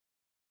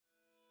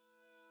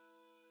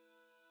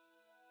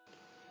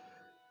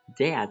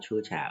There are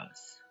two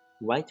tiles,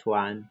 white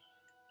one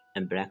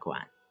and black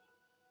one.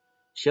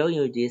 Show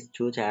you these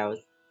two tiles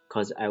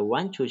because I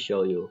want to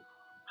show you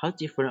how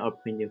different a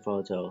printing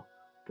photo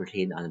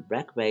printed on a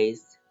black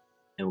base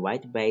and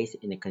white base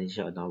in the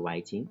condition of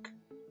non-white ink.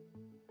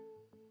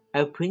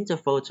 I'll print the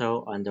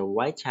photo on the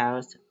white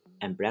tiles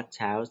and black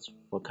tiles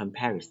for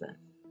comparison.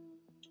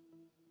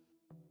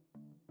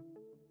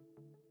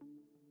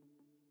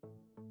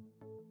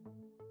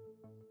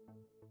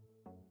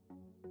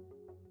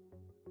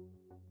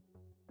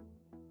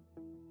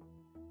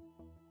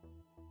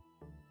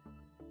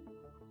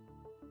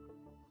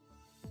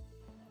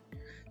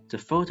 The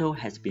photo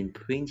has been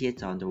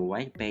printed on the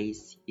white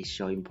base is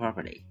showing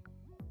properly.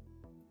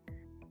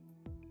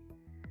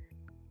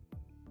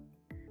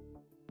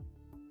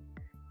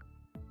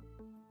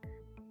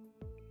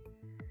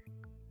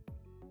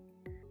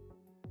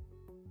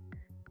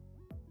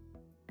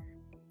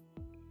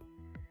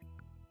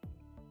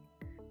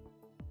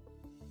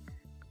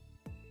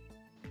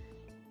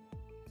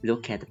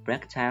 Look at the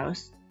black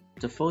tiles.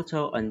 The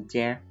photo on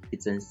there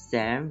is the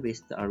same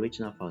with the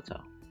original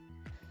photo.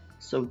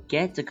 So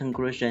get the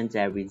conclusion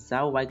that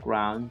without white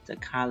ground, the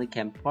color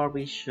can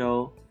probably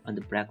show on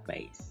the black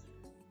base.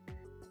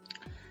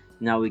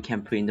 Now we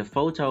can print the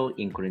photo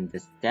including the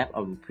step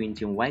of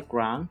printing white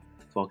ground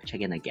before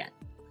checking again.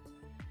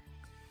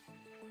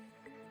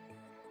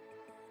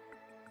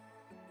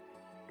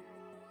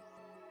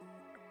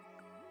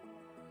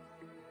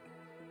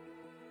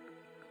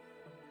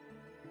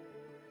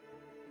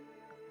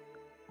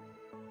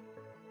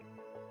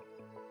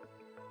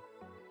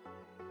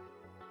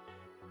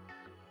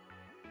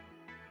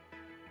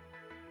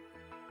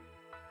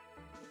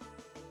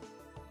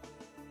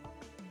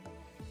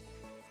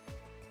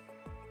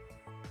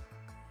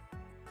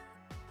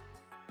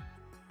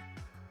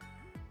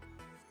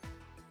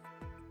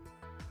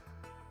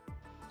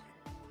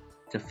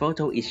 The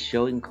photo is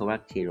showing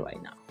correctly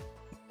right now.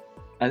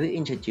 I will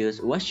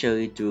introduce what shall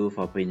we do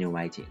for printing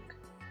white ink.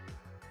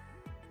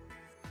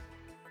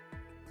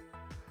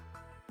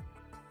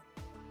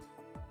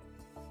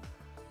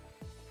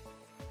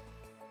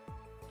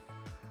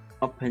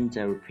 Open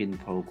the print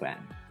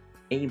program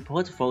and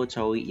import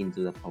photo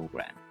into the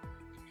program.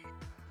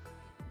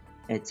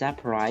 At the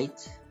top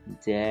right,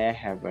 there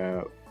have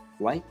a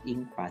white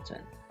ink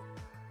button.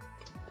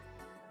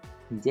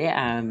 There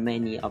are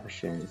many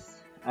options.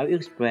 I will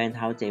explain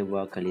how they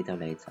work a little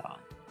later on.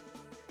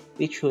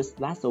 We choose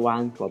last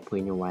one for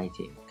printing white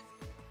ink.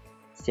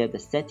 Save the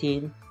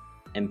setting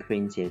and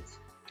print it.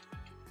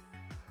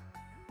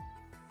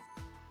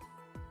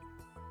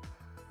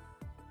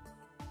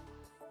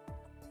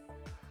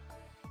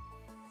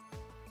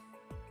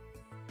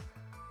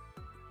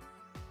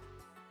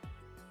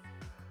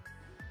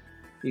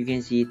 You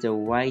can see the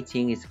white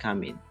ink is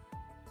coming.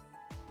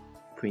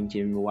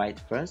 Printing white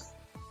first,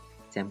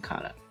 same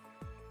color.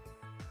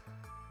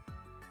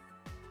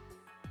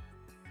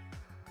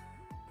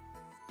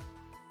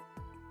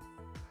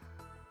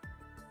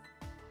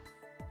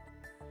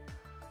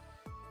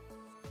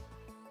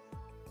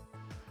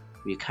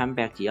 We come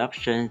back to the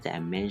options that I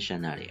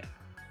mentioned earlier.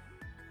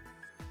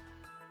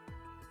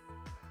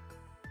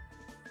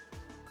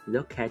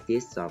 Look at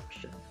this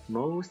option.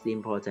 Most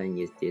important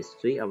is this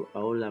suite of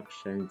all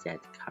options that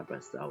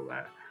covers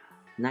over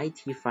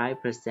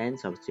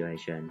 95% of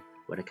situation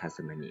what the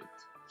customer needs.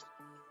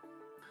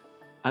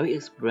 I will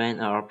explain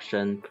an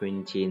option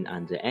printing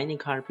under any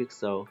color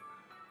pixel.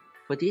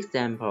 For this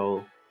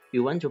example, we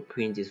want to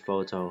print this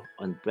photo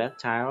on black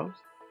tiles,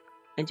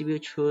 and we will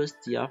choose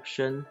the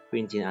option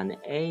printing on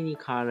any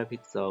color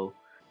pixel,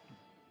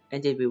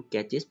 and it will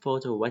get this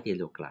photo what it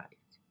looks like.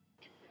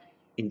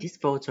 In this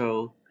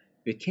photo,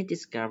 we can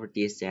discover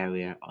this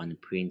area on the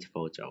print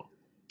photo,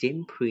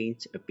 then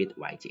print a bit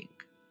white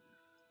ink.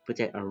 But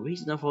the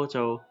original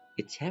photo,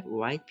 it has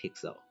white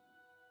pixel.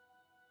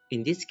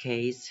 In this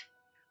case,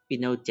 we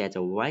know that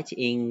the white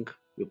ink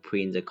will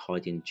print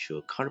according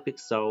to color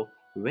pixel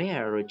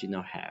where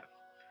original have,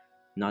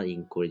 not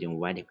including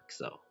white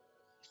pixel.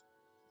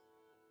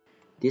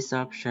 This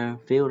option,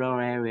 fill all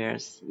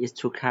areas, is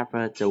to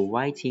cover the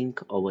white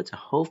ink over the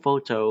whole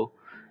photo,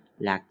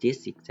 like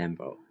this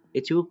example.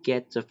 It will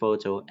get the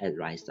photo at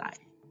right side.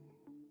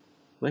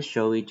 What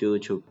shall we do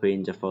to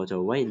print the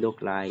photo what it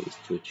looks like is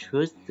to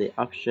choose the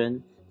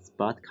option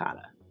Spot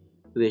Color.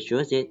 If you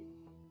choose it,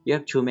 you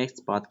have to make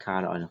spot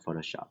color on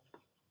Photoshop.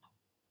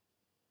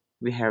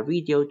 We have a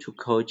video to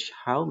coach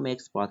how make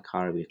spot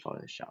color with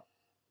Photoshop.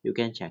 You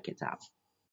can check it out.